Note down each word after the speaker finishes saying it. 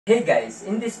Hey guys,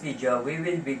 in this video, we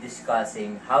will be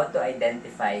discussing how to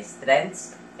identify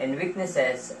strengths and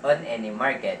weaknesses on any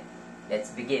market. Let's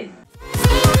begin.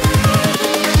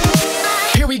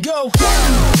 Here we go.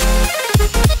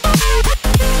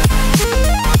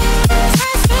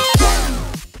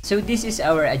 So this is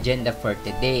our agenda for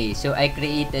today. So I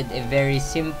created a very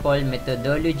simple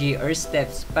methodology or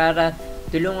steps para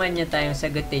tulungan niya tayong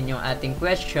sagutin yung ating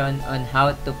question on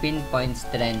how to pinpoint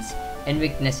strengths and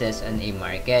weaknesses on a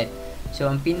market. So,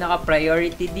 ang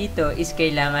pinaka-priority dito is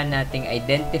kailangan nating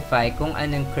identify kung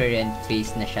anong current phase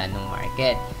na siya ng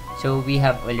market. So, we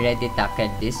have already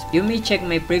tackled this. You may check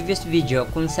my previous video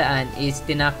kung saan is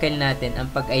tinackle natin ang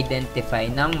pag-identify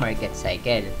ng market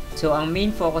cycle. So, ang main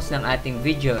focus ng ating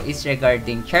video is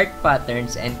regarding chart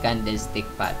patterns and candlestick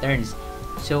patterns.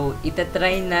 So,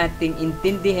 itatry nating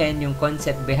intindihin yung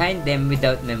concept behind them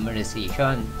without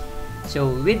memorization.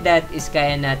 So, with that is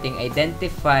kaya nating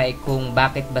identify kung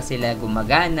bakit ba sila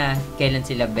gumagana, kailan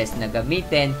sila best na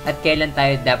gamitin, at kailan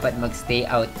tayo dapat mag-stay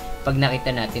out pag nakita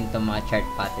natin itong mga chart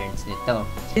patterns nito.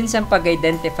 Since ang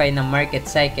pag-identify ng market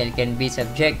cycle can be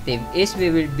subjective, is we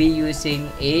will be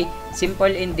using a simple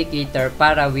indicator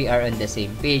para we are on the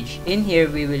same page. In here,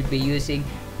 we will be using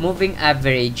moving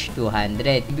average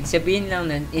 200. Ibig sabihin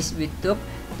lang nun is we took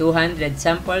 200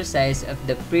 sample size of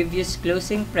the previous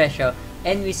closing presyo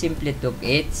and we simply took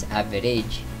its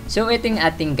average. So, ito yung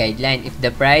ating guideline. If the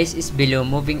price is below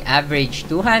moving average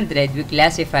 200, we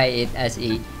classify it as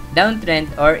a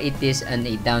downtrend or it is on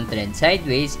a downtrend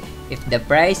sideways. If the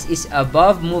price is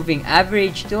above moving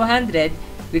average 200,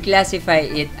 we classify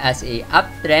it as a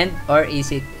uptrend or is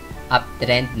it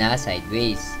uptrend na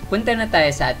sideways. Punta na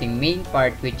tayo sa ating main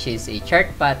part, which is a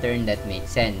chart pattern that makes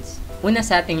sense. Una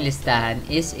sa ating listahan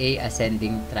is a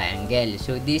ascending triangle.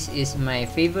 So, this is my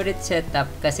favorite setup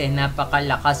kasi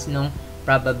napakalakas nung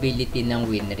probability ng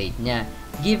win rate niya.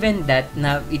 Given that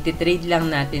na ititrade lang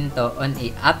natin to on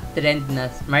a uptrend na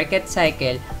market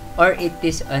cycle or it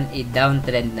is on a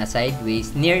downtrend na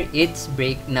sideways near its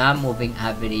break na moving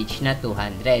average na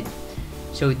 200.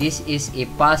 So, this is a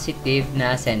positive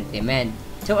na sentiment.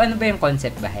 So, ano ba yung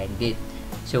concept behind it?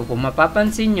 So, kung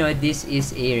mapapansin nyo, this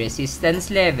is a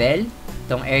resistance level,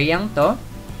 itong areang to,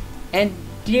 and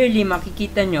clearly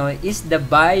makikita nyo is the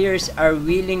buyers are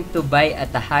willing to buy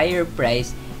at a higher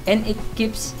price and it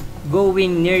keeps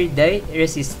going near the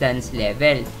resistance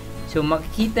level. So,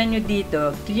 makikita nyo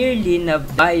dito, clearly na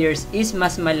buyers is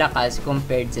mas malakas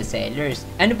compared sa sellers.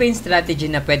 Ano ba yung strategy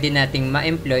na pwede nating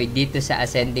ma-employ dito sa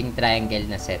ascending triangle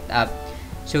na setup?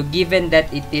 So, given that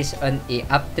it is on a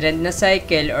uptrend na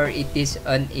cycle or it is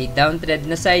on a downtrend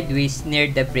na sideways near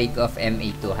the break of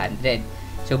MA200.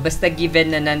 So, basta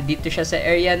given na nandito siya sa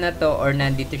area na to or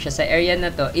nandito siya sa area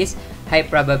na to is high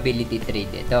probability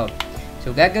trade ito. So,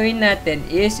 gagawin natin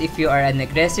is if you are an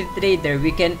aggressive trader,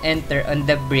 we can enter on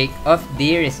the break of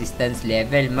the resistance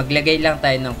level. Maglagay lang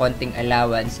tayo ng konting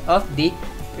allowance of the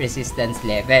resistance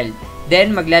level.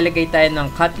 Then, maglalagay tayo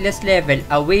ng cut loss level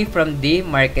away from the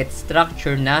market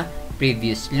structure na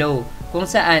previous low. Kung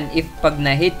saan, if pag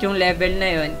na-hit yung level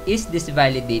na yun, is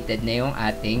disvalidated na yung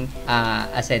ating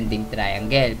ascending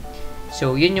triangle.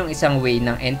 So, yun yung isang way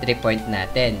ng entry point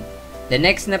natin. The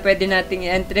next na pwede nating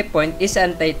entry point is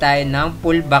antay tayo ng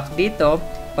pullback dito.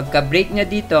 Pagka-break niya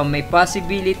dito, may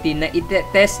possibility na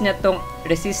i-test niya tong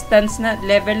resistance na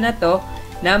level na to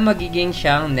na magiging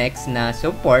siyang next na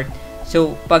support.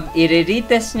 So, pag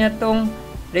i-retest niya tong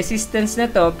resistance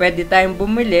na to, pwede tayong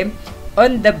bumili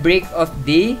on the break of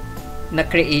the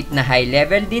na-create na high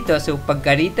level dito. So,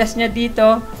 pagka-retest niya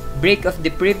dito, break of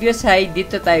the previous high,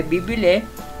 dito tayo bibili.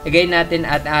 Lagay natin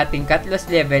at ating cut loss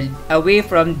level away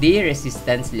from the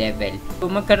resistance level. So,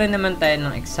 magkaroon naman tayo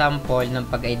ng example ng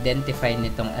pag-identify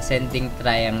nitong ascending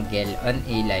triangle on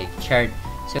a live chart.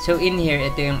 So, in here,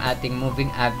 ito yung ating moving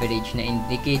average na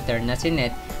indicator na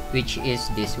sinet, which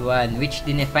is this one, which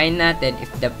dinefine natin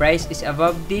if the price is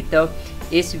above dito,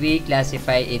 is we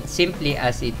classify it simply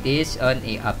as it is on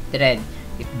a uptrend.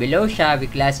 If below siya, we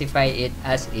classify it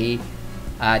as a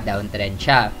downtrend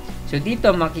siya. So,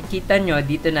 dito makikita nyo,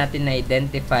 dito natin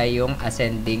na-identify yung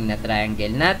ascending na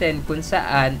triangle natin kung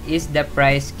saan is the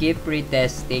price keep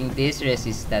retesting this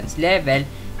resistance level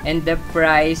and the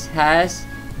price has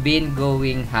been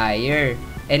going higher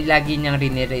and lagi niyang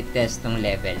rini-retest tong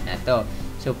level na to.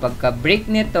 So, pagka-break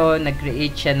nito,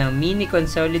 nag-create siya ng mini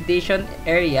consolidation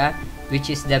area which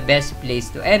is the best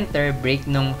place to enter. Break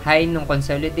nung high nung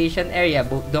consolidation area,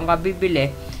 doon ka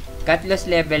bibili. Cut loss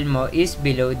level mo is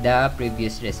below the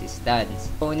previous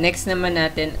resistance. So, next naman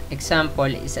natin example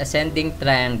is ascending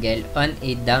triangle on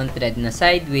a downtrend na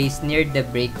sideways near the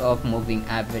break of moving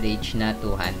average na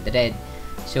 200.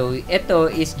 So,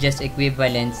 ito is just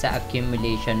equivalent sa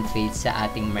accumulation phase sa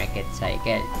ating market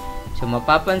cycle. So,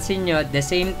 mapapansin nyo, at the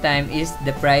same time is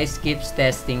the price keeps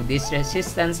testing this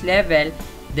resistance level.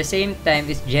 The same time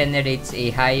is generates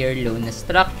a higher low na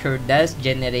structure, thus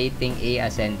generating a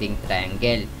ascending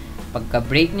triangle.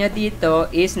 Pagka-break niya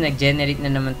dito is nag-generate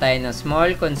na naman tayo ng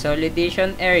small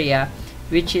consolidation area,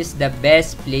 which is the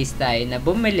best place tayo na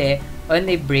bumili on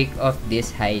a break of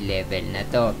this high level na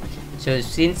to. So,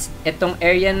 since itong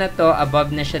area na to,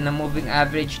 above na siya na moving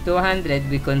average 200,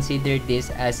 we consider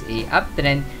this as a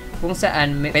uptrend kung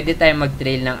saan pwede tayo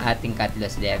mag-trail ng ating cut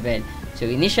loss level. So,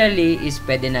 initially, is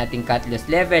pwede nating cut loss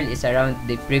level is around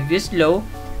the previous low,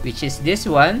 which is this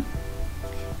one.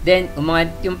 Then,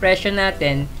 umangat yung presyo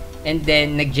natin, and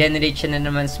then, nag-generate siya na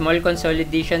naman small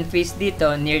consolidation phase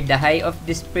dito near the high of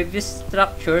this previous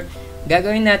structure.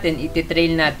 Gagawin natin,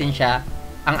 iti-trail natin siya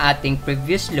ang ating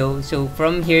previous low. So,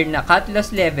 from here na cut loss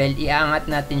level, iaangat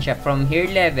natin siya from here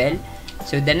level.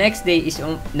 So, the next day is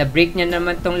na-break niya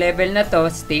naman tong level na to.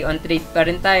 Stay on trade pa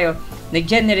rin tayo.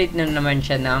 Nag-generate na naman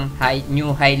siya ng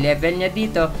new high level niya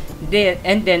dito.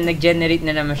 And then, nag-generate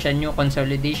na naman siya new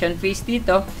consolidation phase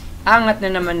dito. Angat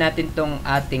na naman natin tong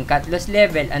ating cut loss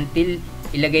level until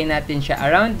ilagay natin siya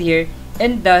around here.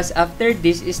 And thus, after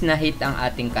this is na-hit ang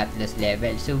ating cut loss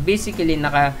level. So, basically,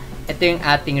 ito yung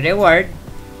ating reward.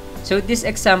 So, this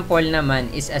example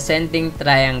naman is ascending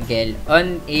triangle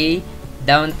on a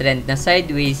downtrend na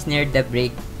sideways near the break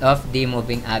of the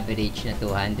moving average na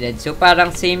 200. So,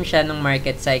 parang same siya ng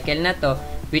market cycle na to,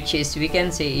 which is, we can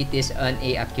say it is on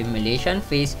a accumulation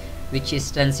phase, which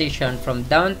is transition from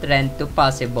downtrend to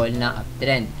possible na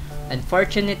uptrend.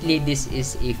 Unfortunately, this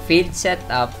is a failed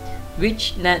setup,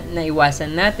 which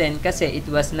naiwasan natin kasi it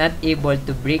was not able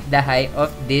to break the high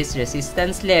of this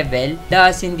resistance level,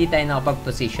 thus hindi tayo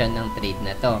nakapag-position ng trade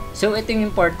na to. So, ito yung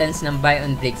importance ng buy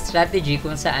on break strategy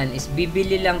kung saan is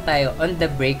bibili lang tayo on the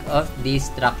break of the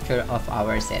structure of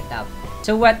our setup.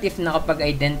 So, what if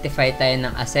nakapag-identify tayo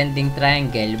ng ascending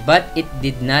triangle but it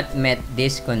did not met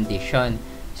this condition?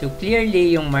 So,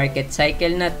 clearly, yung market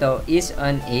cycle na to is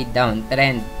on a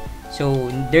downtrend.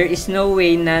 So, there is no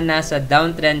way na nasa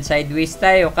downtrend sideways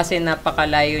tayo kasi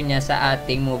napakalayo niya sa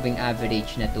ating moving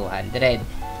average na 200.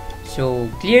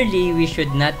 So, clearly, we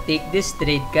should not take this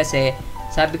trade kasi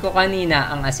sabi ko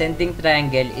kanina, ang ascending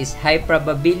triangle is high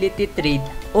probability trade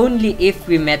only if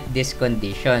we met this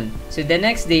condition. So, the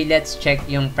next day, let's check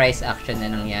yung price action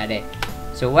na nangyari.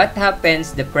 So, what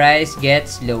happens? The price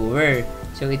gets lower.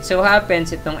 So, it so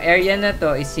happens, itong area na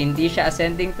to is hindi siya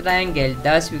ascending triangle,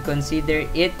 thus we consider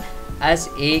it as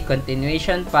a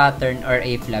continuation pattern or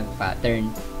a flag pattern.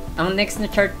 Ang next na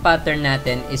chart pattern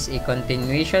natin is a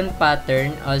continuation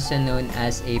pattern, also known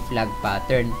as a flag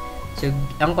pattern. So,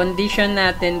 ang condition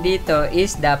natin dito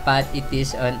is dapat it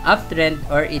is on uptrend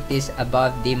or it is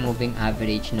above the moving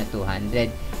average na 200.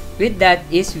 With that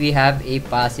is we have a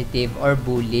positive or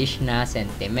bullish na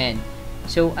sentiment.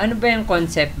 So, ano ba yung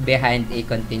concept behind a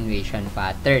continuation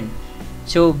pattern?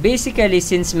 So, basically,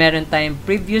 since meron tayong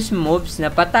previous moves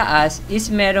na pataas, is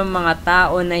meron mga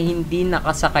tao na hindi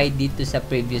nakasakay dito sa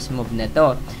previous move na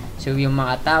to. So, yung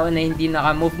mga tao na hindi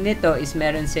nakamove nito is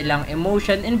meron silang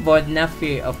emotion involved na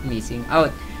fear of missing out.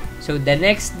 So, the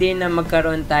next day na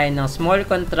magkaroon tayo ng small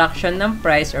contraction ng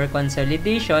price or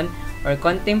consolidation or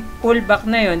konting pullback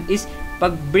na yon is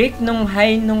pag-break nung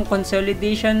high nung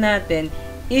consolidation natin,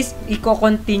 is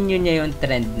i-continue niya yung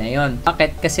trend na yon.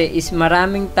 Bakit? Kasi is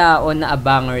maraming tao na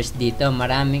abangers dito,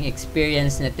 maraming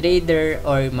experienced na trader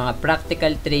or mga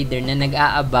practical trader na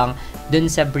nag-aabang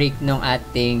dun sa break ng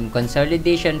ating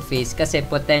consolidation phase kasi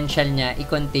potential niya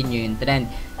i-continue yung trend.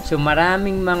 So,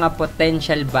 maraming mga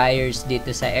potential buyers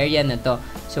dito sa area na to.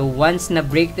 So, once na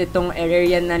break itong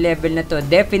area na level na to,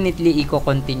 definitely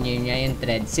i-continue niya yung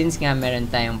trend since nga meron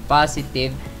tayong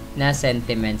positive na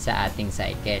sentiment sa ating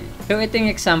cycle. So, ito yung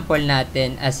example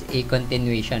natin as a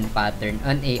continuation pattern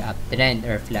on a uptrend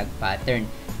or flag pattern.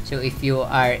 So, if you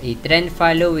are a trend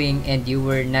following and you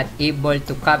were not able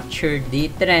to capture the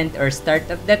trend or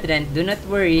start of the trend, do not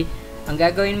worry. Ang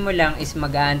gagawin mo lang is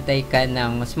mag-aantay ka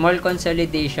ng small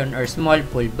consolidation or small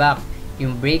pullback.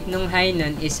 Yung break nung high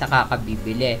nun is saka ka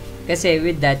bibili. Kasi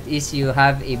with that is you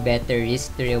have a better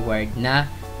risk to reward na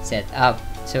setup.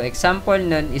 So, example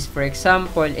nun is, for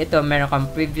example, ito, meron kang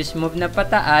previous move na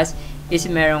pataas, is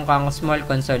meron kang small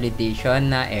consolidation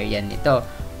na area nito.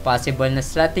 Possible na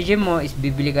strategy mo is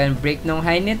bibili ka ng break ng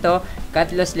high nito,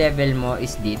 cut loss level mo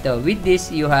is dito. With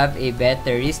this, you have a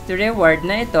better risk to reward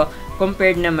na ito,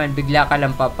 compared naman, bigla ka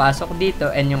lang papasok dito,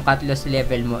 and yung cut loss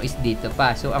level mo is dito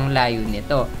pa. So, ang layo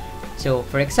nito. So,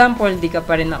 for example, hindi ka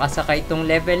pa rin nakasakay itong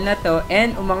level na to,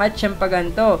 and umangat siyang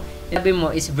paganto. Sabi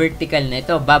mo is vertical na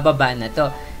ito, bababa na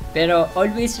to. Pero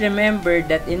always remember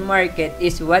that in market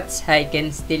is what's high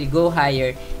can still go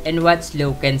higher and what's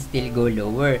low can still go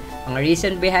lower. Ang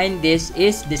reason behind this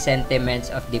is the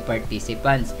sentiments of the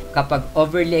participants. Kapag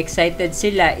overly excited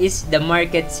sila is the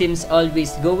market seems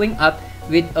always going up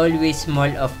with always small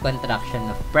of contraction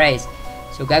of price.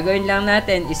 So gagawin lang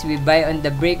natin is we buy on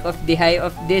the break of the high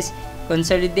of this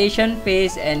consolidation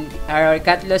phase, and our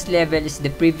cut loss level is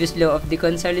the previous low of the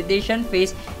consolidation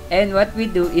phase, and what we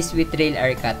do is we trail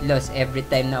our cut loss. Every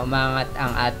time na umangat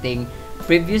ang ating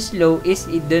previous low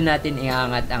is doon natin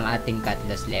iangat ang ating cut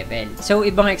loss level. So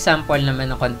ibang example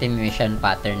naman ng continuation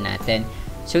pattern natin.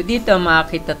 So dito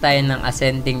makakita tayo ng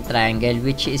ascending triangle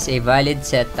which is a valid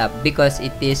setup because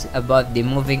it is above the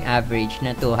moving average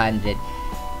na 200,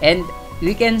 and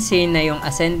we can say na yung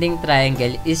ascending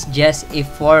triangle is just a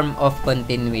form of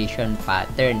continuation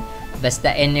pattern. Basta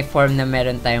any form na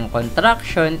meron tayong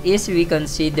contraction is we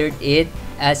considered it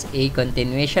as a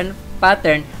continuation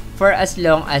pattern for as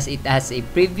long as it has a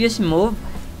previous move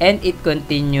and it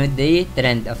continued the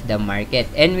trend of the market,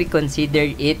 and we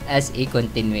consider it as a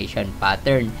continuation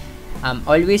pattern.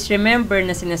 Always remember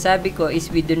na sinasabi ko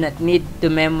is we do not need to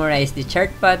memorize the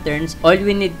chart patterns. All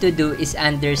we need to do is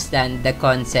understand the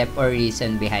concept or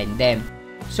reason behind them.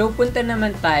 So punta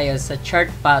naman tayo sa chart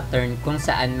pattern kung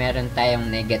saan meron tayong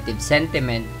negative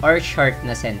sentiment or short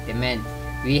na sentiment.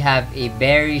 We have a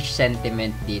bearish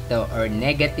sentiment dito or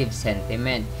negative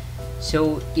sentiment.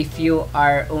 So if you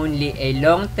are only a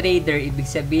long trader, ibig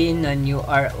sabihin nun you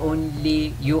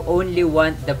only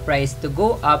want the price to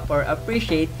go up or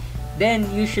appreciate, then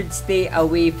you should stay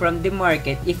away from the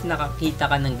market if nakakita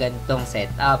ka ng ganitong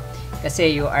setup. Kasi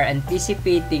you are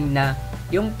anticipating na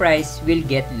yung price will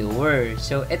get lower.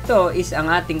 So ito is ang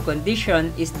ating condition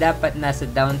is dapat nasa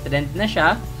downtrend na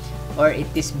siya, or it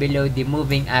is below the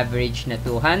moving average na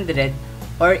 200,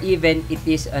 or even it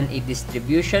is on a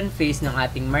distribution phase ng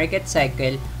ating market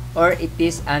cycle, or it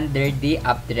is under the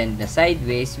uptrend na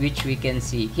sideways which we can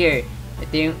see here.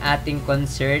 Ito yung ating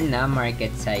concern na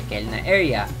market cycle na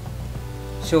area.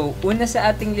 So, una sa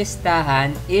ating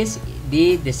listahan is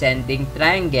the descending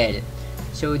triangle.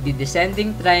 So, the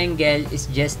descending triangle is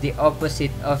just the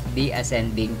opposite of the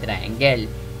ascending triangle.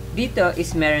 Dito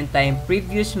is meron tayong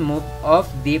previous move of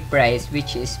the price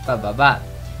which is pababa.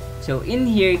 So, in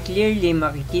here, clearly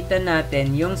makikita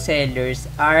natin yung sellers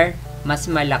are mas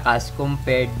malakas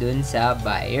compared dun sa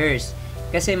buyers.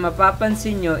 Kasi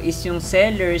mapapansin nyo is yung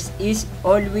sellers is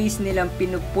always nilang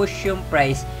pinupush yung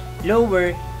price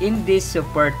lower in this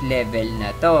support level na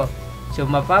to. So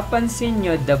mapapansin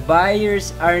nyo, the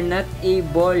buyers are not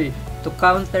able to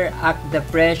counteract the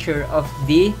pressure of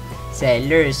the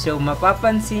sellers. So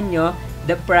mapapansin nyo,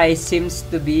 the price seems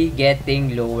to be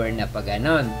getting lower na pa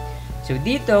ganon. So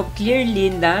dito,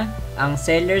 clearly na ang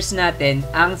sellers natin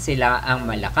sila ang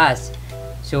malakas.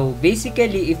 So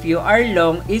basically, if you are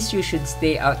long, is you should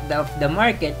stay out of the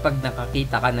market pag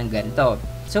nakakita ka ng ganito.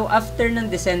 So after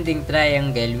ng descending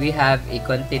triangle, we have a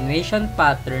continuation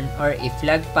pattern or a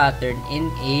flag pattern in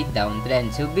a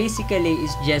downtrend. So basically,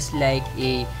 it's just like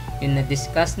yung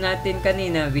na-discuss natin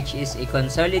kanina, which is a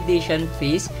consolidation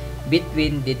phase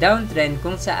between the downtrend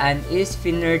kung saan is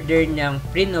finurther niyang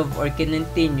pre-move or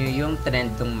kinontinue yung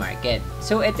trend ng market.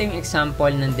 So ito yung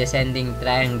example ng descending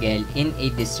triangle in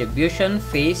a distribution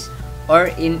phase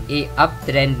or in a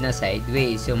uptrend na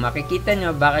sideways. So makikita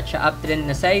nyo bakit siya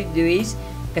uptrend na sideways,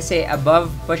 kasi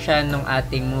above pa siya nung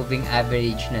ating moving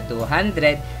average na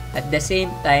 200. At the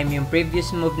same time, yung previous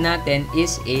move natin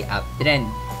is a uptrend.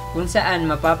 Kung saan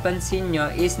mapapansin nyo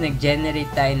is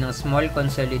nag-generate tayo ng small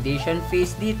consolidation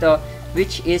phase dito,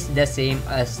 which is the same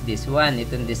as this one,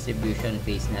 itong distribution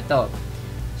phase na to.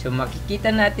 So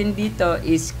makikita natin dito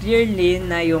is clearly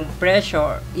na yung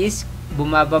pressure is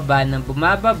bumababa ng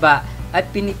bumababa at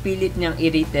pinipilit niyang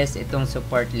i-retest itong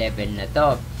support level na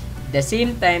to. The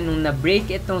same time, nung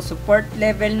na-break itong support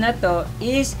level na to,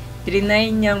 is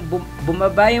trinay niyang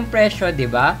bumaba yung presyo,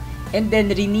 di ba? And then,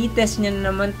 retest niya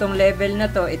naman tong level na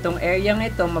to, itong area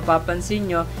ito, mapapansin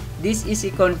nyo, this is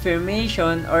a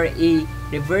confirmation or a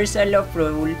reversal of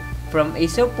role from a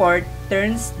support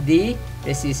turns the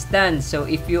resistance. So,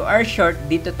 if you are short,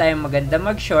 dito tayo maganda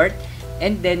mag-short,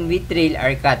 and then we trail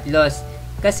our cut loss.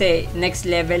 Kasi next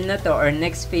level na to or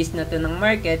next phase na to ng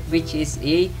market, which is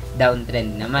a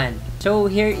downtrend naman. So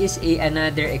here is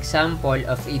another example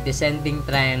of a descending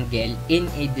triangle in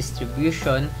a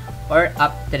distribution or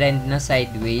uptrend na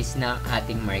sideways ng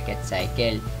ating market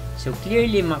cycle. So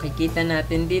clearly makikita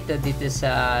natin dito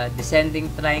sa descending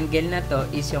triangle na to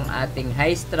is yung ating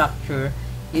high structure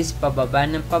is pababa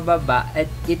ng pababa at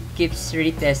it keeps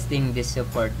retesting the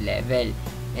support level.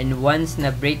 And once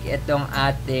na break itong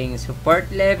ating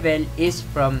support level is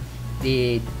from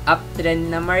the uptrend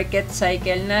na market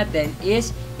cycle natin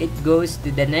is it goes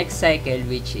to the next cycle,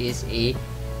 which is a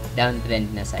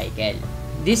downtrend na cycle.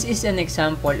 This is an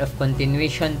example of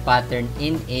continuation pattern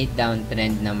in a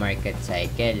downtrend na market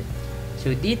cycle.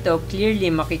 So dito, clearly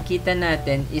makikita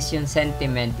natin is yung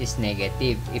sentiment is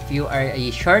negative. If you are a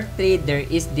short trader,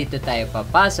 is dito tayo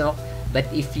papasok. But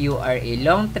if you are a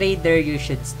long trader, you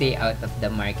should stay out of the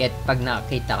market pag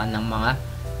nakakita ka ng mga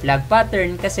flag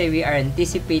pattern kasi we are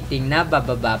anticipating na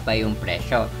bababa pa yung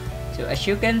presyo. So as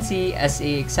you can see, as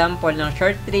a example ng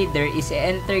short trader is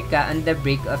enter ka on the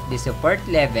break of the support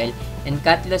level and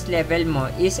cut loss level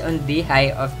mo is on the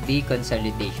high of the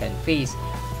consolidation phase.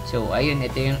 So ayun,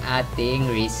 ito yung ating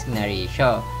risk na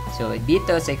ratio. So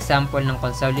dito sa example ng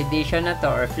consolidation na to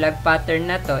or flag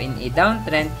pattern na to in a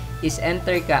downtrend is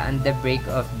enter ka on the break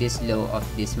of this low of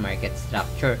this market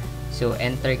structure. So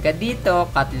enter ka dito,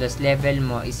 cut loss level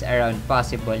mo is around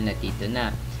possible na dito na.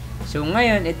 So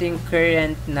ngayon, ito yung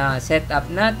current na setup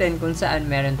natin kung saan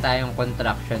meron tayong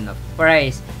contraction of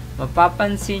price.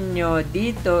 Mapapansin nyo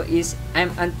dito is I'm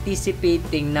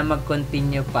anticipating na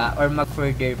mag-continue pa or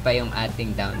mag-further pa yung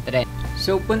ating downtrend.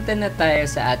 So punta na tayo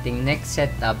sa ating next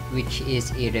setup, which is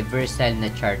a reversal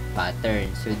na chart pattern.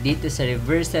 So dito sa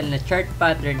reversal na chart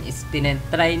pattern is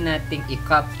tinatry nating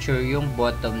i-capture yung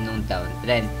bottom ng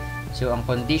downtrend. So ang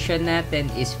condition natin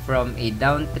is from a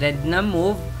downtrend na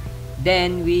move,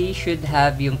 then we should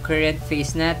have yung current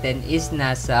phase natin is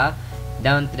nasa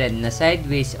downtrend na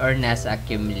sideways or nasa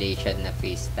accumulation na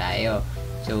phase tayo.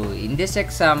 So in this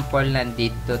example,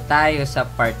 nandito tayo sa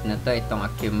part na to, itong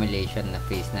accumulation na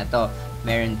phase na to.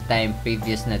 Meron tayong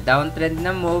previous na downtrend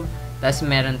na move, tas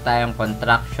meron tayong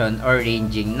contraction or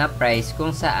ranging na price kung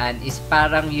saan is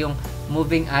parang yung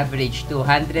moving average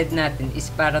 200 natin is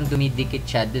parang dumidikit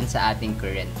siya dun sa ating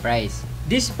current price.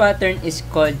 This pattern is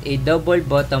called a double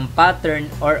bottom pattern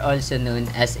or also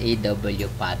known as a W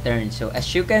pattern. So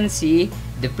as you can see,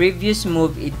 the previous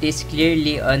move, it is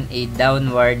clearly on a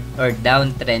downward or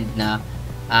downtrend na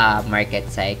market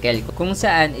cycle kung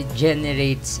saan it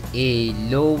generates a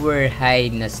lower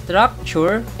high na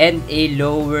structure and a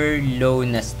lower low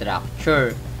na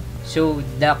structure. So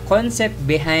the concept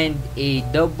behind a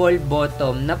double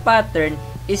bottom na pattern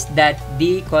is that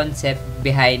the concept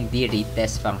behind the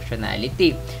retest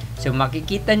functionality. So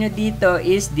makikita nyo dito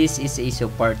is this is a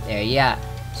support area.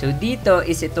 So dito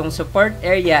is itong support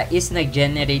area is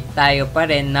nag-generate tayo pa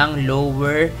rin ng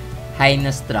lower high na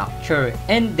structure.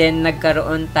 And then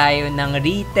nagkaroon tayo ng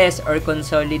retest or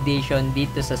consolidation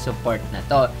dito sa support na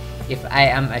to. If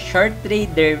I am a short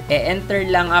trader, e-enter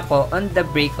lang ako on the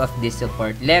break of this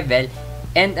support level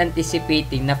and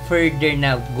anticipating na further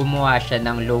na gumawa siya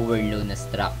ng lower low na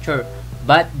structure.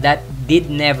 But that did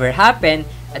never happen.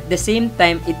 At the same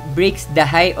time, it breaks the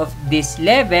high of this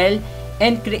level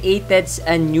and created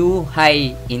a new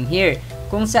high in here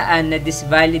kung saan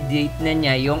na-disvalidate na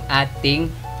niya yung ating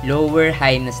lower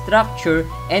high na structure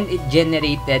and it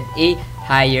generated a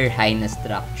higher high na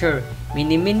structure.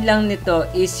 Minimin lang nito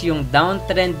is yung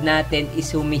downtrend natin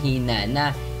is humihina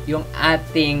na. Yung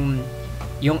ating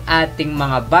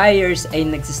mga buyers ay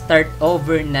nagsi-start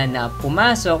over na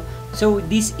pumasok. So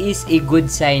this is a good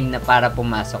sign na para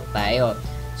pumasok tayo.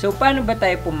 So paano ba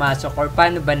tayo pumasok or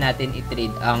paano ba natin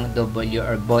i-trade ang W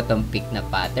or bottom pick na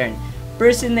pattern?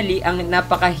 Personally, ang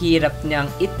napakahirap niyang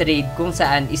i-trade kung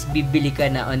saan is bibili ka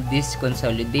na on this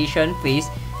consolidation phase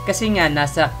kasi nga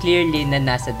clearly na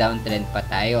nasa downtrend pa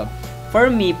tayo. For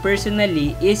me,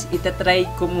 personally, is itatry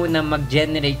ko muna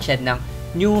mag-generate siya ng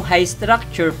new high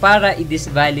structure para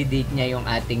i-disvalidate niya yung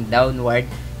ating downward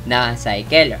na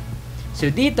cycle. So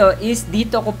dito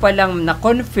ko palang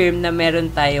na-confirm na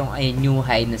meron tayong ay new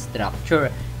high na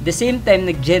structure. The same time,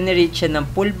 nag-generate siya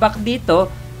ng pullback dito.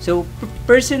 So,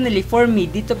 personally, for me,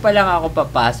 dito pa lang ako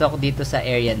papasok dito sa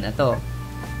area na to.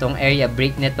 Itong area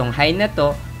break na tong high na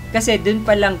to. Kasi dun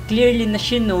pa lang clearly na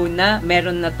shino na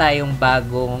meron na tayong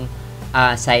bagong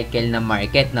cycle na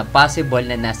market na possible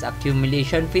na nasa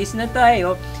accumulation phase na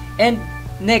tayo. And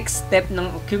next step ng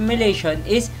accumulation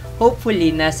is hopefully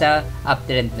nasa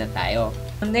uptrend na tayo.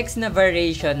 Ang next na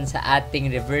variation sa ating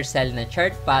reversal na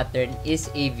chart pattern is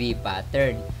a V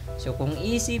pattern. So kung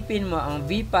isipin mo, ang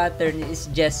V pattern is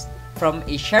just from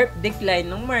a sharp decline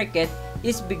ng market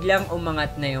is biglang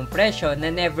umangat na yung presyo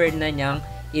na never na niyang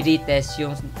i-retest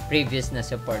yung previous na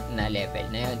support na level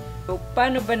na yun. So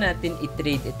paano ba natin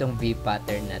i-trade itong V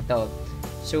pattern na to?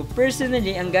 So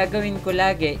personally, ang gagawin ko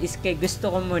lagi is gusto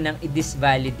ko munang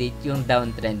i-disvalidate yung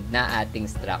downtrend na ating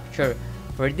structure.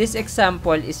 For this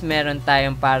example is meron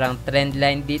tayong parang trend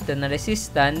line dito na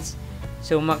resistance.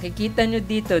 So, makikita nyo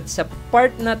dito sa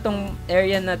part na tong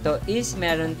area na to is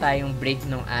meron tayong break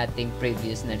ng ating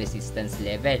previous na resistance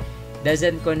level.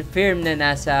 Doesn't confirm na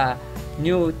nasa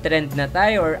new trend na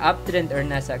tayo or uptrend or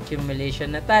nasa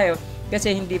accumulation na tayo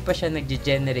kasi hindi pa siya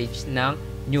nag-generate ng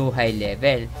new high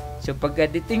level. So,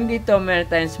 pagkadating dito, meron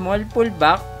tayong small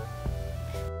pullback.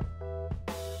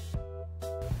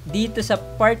 Dito sa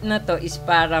part na to is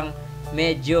parang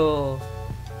medyo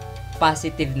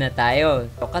positive na tayo.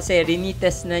 Kasi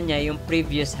retest na niya yung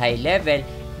previous high level.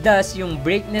 Thus, yung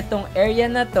break nitong area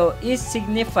na to is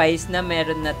signifies na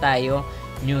meron na tayo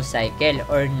new cycle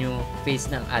or new phase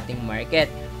ng ating market.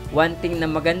 One thing na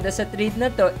maganda sa trade na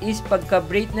to is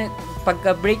pagka-break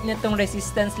na tong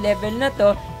resistance level na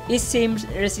to is same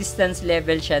resistance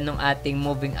level siya ng ating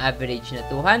moving average na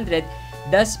 200.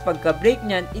 Thus, pagka-break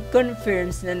niyan, it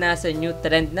confirms na nasa new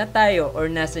trend na tayo or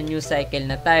nasa new cycle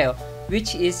na tayo,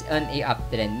 which is on a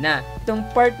uptrend na. Itong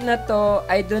part na to,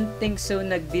 I don't think so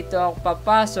nagdito ako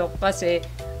papasok kasi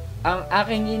ang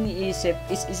aking iniisip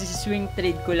is swing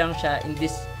trade ko lang siya in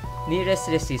this nearest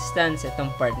resistance,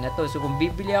 itong part na to. So, kung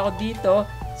bibili ako dito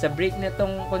sa break na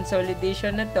tong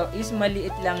consolidation na to, is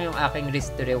maliit lang yung aking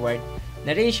risk to reward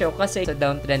na ratio kasi sa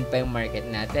downtrend pa yung market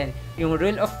natin. Yung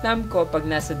rule of thumb ko, pag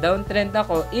nasa downtrend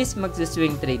ako, is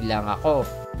magsuswing trade lang ako.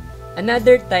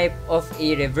 Another type of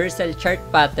a reversal chart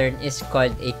pattern is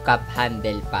called a cup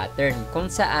handle pattern, kung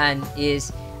saan is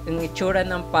yung itsura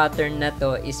ng pattern na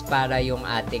to is para yung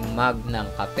ating mug ng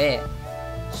kape.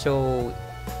 So,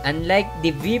 unlike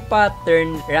the V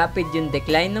pattern, rapid yung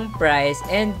decline ng price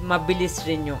and mabilis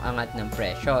rin yung angat ng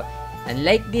presyo.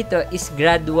 Unlike dito is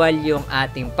gradual yung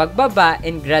ating pagbaba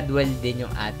and gradual din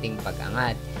yung ating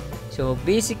pagangat. So,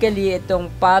 basically, itong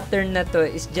pattern na to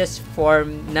is just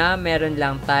form na meron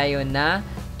lang tayo na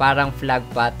parang flag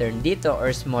pattern dito or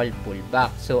small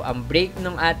pullback. So, ang break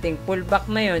ng ating pullback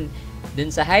na yun, dun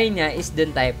sa high niya is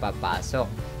dun tayo papasok.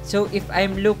 So, if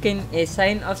I'm looking a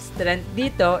sign of strength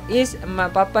dito is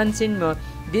mapapansin mo,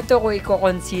 dito ko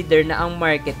i-consider na ang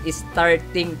market is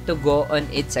starting to go on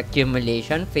its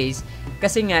accumulation phase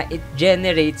kasi nga it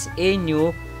generates a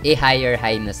higher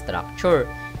high na structure.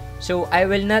 So, I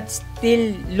will not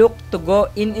still look to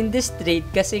go in this trade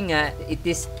kasi nga it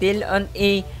is still on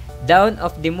a down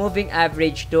of the moving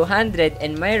average 200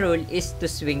 and my rule is to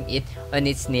swing it on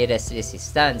its nearest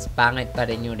resistance. Pangit pa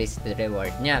rin yung risk to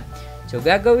reward niya. So,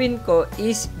 gagawin ko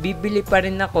is bibili pa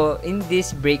rin ako in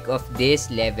this break of this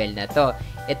level na to.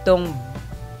 Itong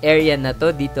area na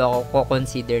to, dito ako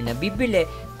consider na bibili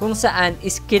kung saan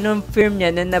is kinonfirm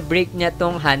niya na na-break niya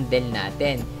tong handle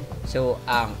natin. So,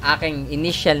 ang aking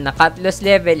initial na cut loss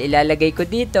level, ilalagay ko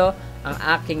dito. Ang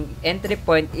aking entry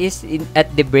point is at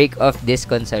the break of this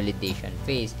consolidation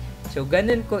phase. So,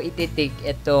 ganun ko iti-take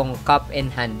itong cup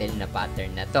and handle na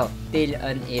pattern na to. Still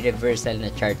on a reversal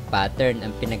na chart pattern.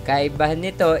 Ang pinagkaibahan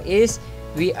nito is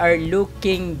we are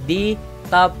looking the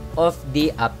top of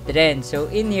the uptrend. So,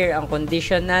 in here, ang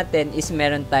condition natin is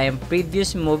meron tayong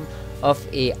previous move of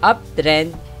a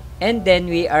uptrend and then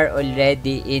we are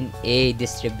already in a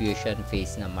distribution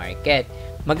phase na market.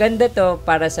 Maganda to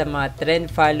para sa mga trend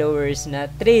followers na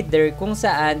trader kung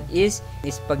saan is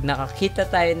pag nakakita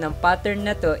tayo ng pattern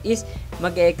na to is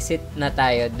mag-exit na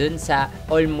tayo dun sa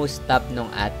almost top ng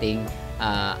ating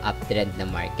uptrend na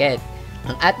market.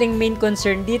 Ang ating main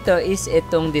concern dito is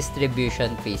itong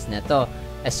distribution phase na to.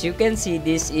 As you can see,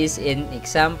 this is an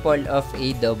example of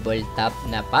a double top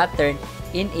na pattern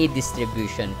in a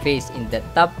distribution phase in the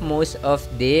topmost of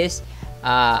this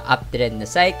uptrend na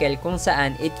cycle kung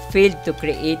saan it failed to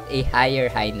create a higher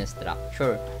high na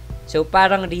structure. So,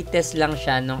 parang retest lang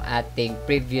siya nung ating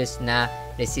previous na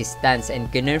resistance and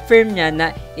confirm niya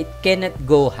na it cannot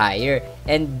go higher.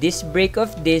 And this break of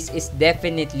this is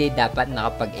definitely dapat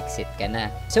nakapag-exit ka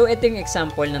na. So, ito yung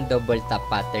example ng double top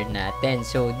pattern natin.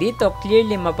 So, dito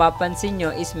clearly mapapansin nyo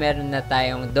is meron na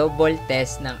tayong double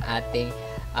test ng ating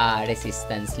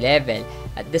resistance level.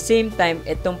 At the same time,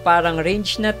 itong parang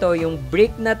range na to, yung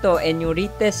break na to and yung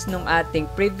retest ng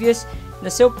ating previous na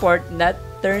support that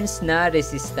turns na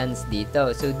resistance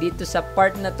dito. So, dito sa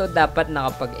part na to, dapat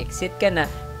nakapag-exit ka na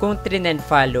kung trend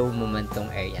follow mo man tong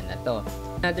area na to.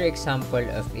 Another example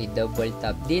of a double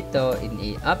top dito in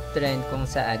a uptrend kung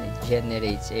saan it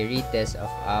generates a retest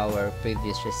of our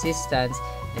previous resistance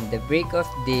and the break of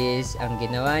this, ang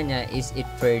ginawa niya is it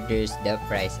furthers the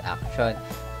price action.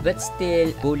 But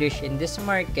still, bullish in this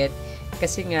market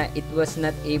kasi nga it was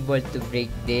not able to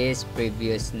break this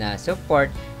previous na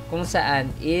support kung saan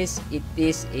is it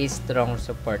is a strong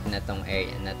support na tong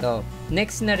area na to.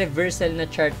 Next na reversal na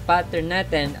chart pattern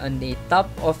natin on the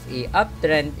top of a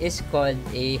uptrend is called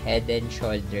a head and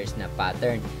shoulders na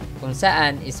pattern. kung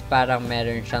saan is parang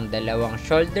meron siyang dalawang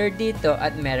shoulder dito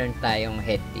at meron tayong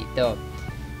head dito.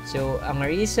 So, ang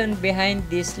reason behind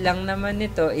this lang naman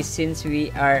nito is since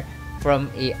we are from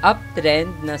a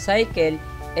uptrend na cycle,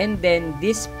 and then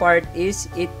this part is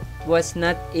it was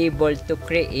not able to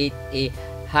create a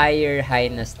higher high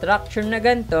na structure na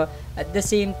ganito. At the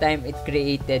same time, it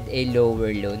created a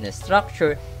lower low na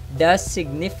structure. Thus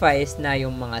signifies na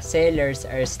yung mga sellers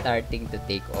are starting to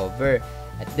take over.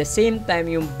 At the same time,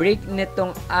 yung break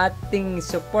nitong ating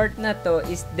support na to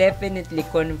is definitely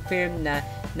confirmed na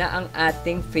ang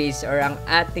ating phase or ang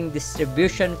ating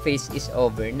distribution phase is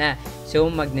over na. So,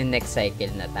 magne-next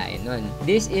cycle na tayo nun.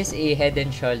 This is a head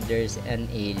and shoulders and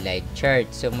a light chart.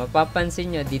 So,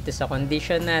 mapapansin nyo dito sa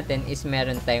condition natin is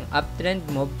meron tayong uptrend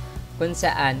move kung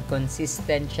saan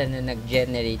consistent siya na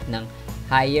nag-generate ng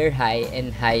higher high and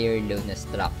higher low na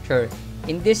structure.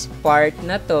 In this part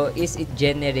na to is it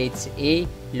generates a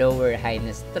lower high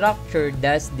na structure,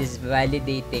 thus this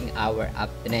validating our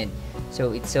uptrend.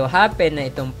 So it so happen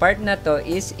na itong part na to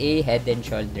is a head and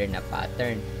shoulder na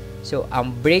pattern. So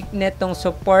ang break netong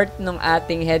support ng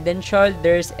ating head and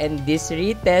shoulders and this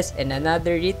retest and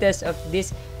another retest of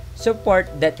this support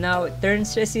that now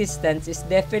turns resistance is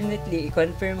definitely a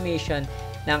confirmation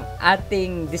ng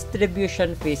ating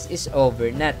distribution phase is over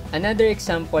na. Another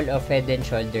example of head and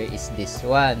shoulder is this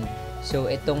one. So,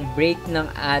 itong break ng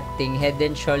ating head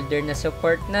and shoulder na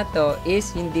support na to is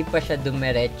hindi pa siya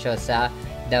dumiretso sa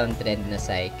downtrend na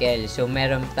cycle. So,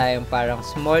 meron tayong parang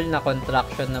small na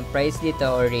contraction ng price dito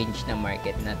or range na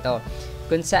market na to.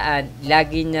 Kung saan,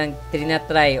 lagi niyang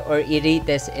trinatry or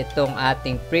i-retest itong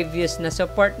ating previous na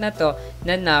support na to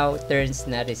na now turns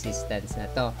na resistance na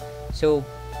to. So,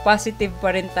 positive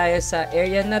pa rin tayo sa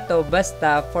area na to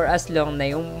basta for as long na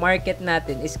yung market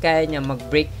natin is kaya niya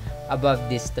mag-break above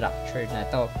this structure na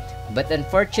to. But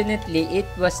unfortunately, it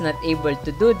was not able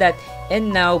to do that and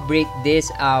now break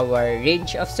this our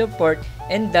range of support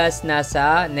and thus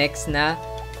nasa next na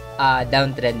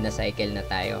downtrend na cycle na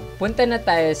tayo. Punta na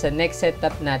tayo sa next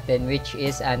setup natin which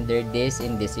is under this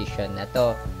indecision na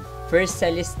to. First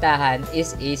sa listahan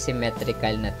is a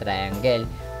symmetrical na triangle.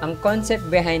 Ang concept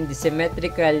behind the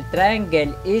symmetrical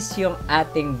triangle is yung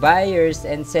ating buyers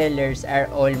and sellers are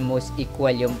almost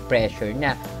equal yung pressure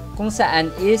na. Kung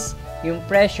saan is yung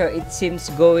pressure it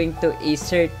seems going to a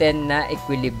certain na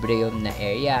equilibrium na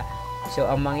area. So,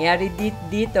 ang mangyari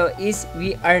dito is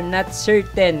we are not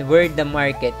certain where the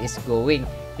market is going.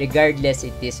 Regardless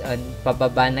it is on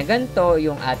pababa na ganito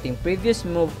yung ating previous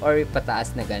move or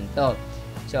pataas na ganito.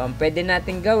 So, ang pwede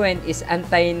natin gawin is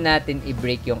antayin natin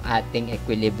i-break yung ating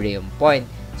equilibrium point.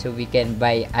 So, we can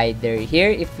buy either here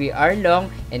if we are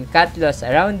long and cut loss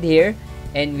around here.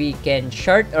 And we can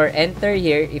short or enter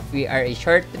here if we are a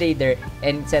short trader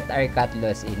and set our cut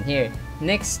loss in here.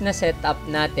 Next na setup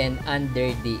natin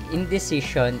under the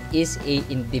indecision is a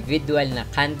individual na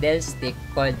candlestick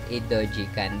called a doji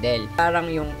candle.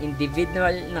 Parang yung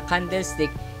individual na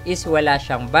candlestick is wala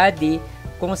siyang body,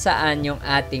 kung saan yung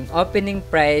ating opening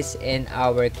price and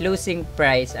our closing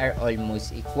price are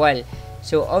almost equal.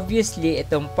 So obviously,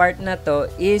 itong part na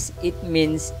to is it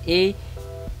means a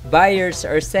buyers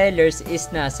or sellers is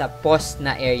nasa pause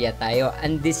na area tayo.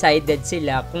 Undecided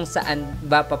sila kung saan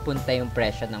ba papunta yung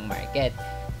presyo ng market.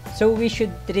 So we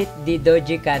should treat the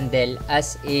doji candle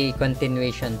as a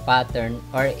continuation pattern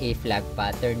or a flag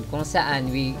pattern kung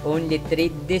saan we only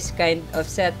trade this kind of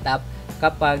setup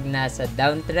kapag nasa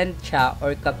downtrend siya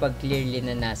or kapag clearly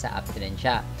na nasa uptrend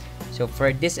siya. So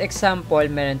for this example,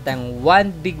 meron tayong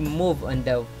one big move on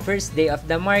the first day of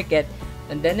the market.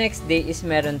 On the next day is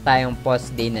meron tayong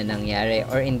pause day na nangyari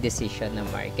or indecision na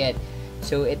market.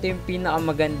 So ito yung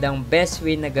pinakamagandang best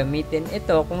way na gamitin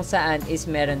ito kung saan is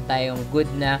meron tayong good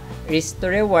na risk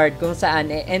to reward kung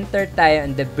saan enter tayo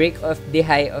on the break of the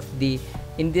high of the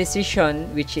indecision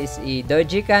which is a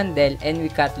doji candle and we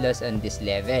cut loss on this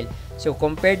level. So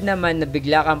compared naman na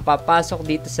bigla kang papasok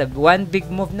dito sa one big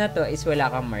move na to is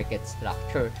wala kang market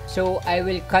structure. So I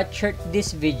will cut short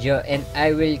this video and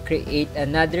I will create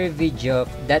another video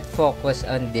that focus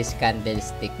on this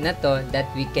candlestick na to that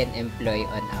we can employ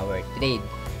on our trade.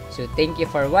 So thank you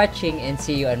for watching and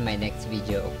see you on my next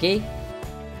video, okay?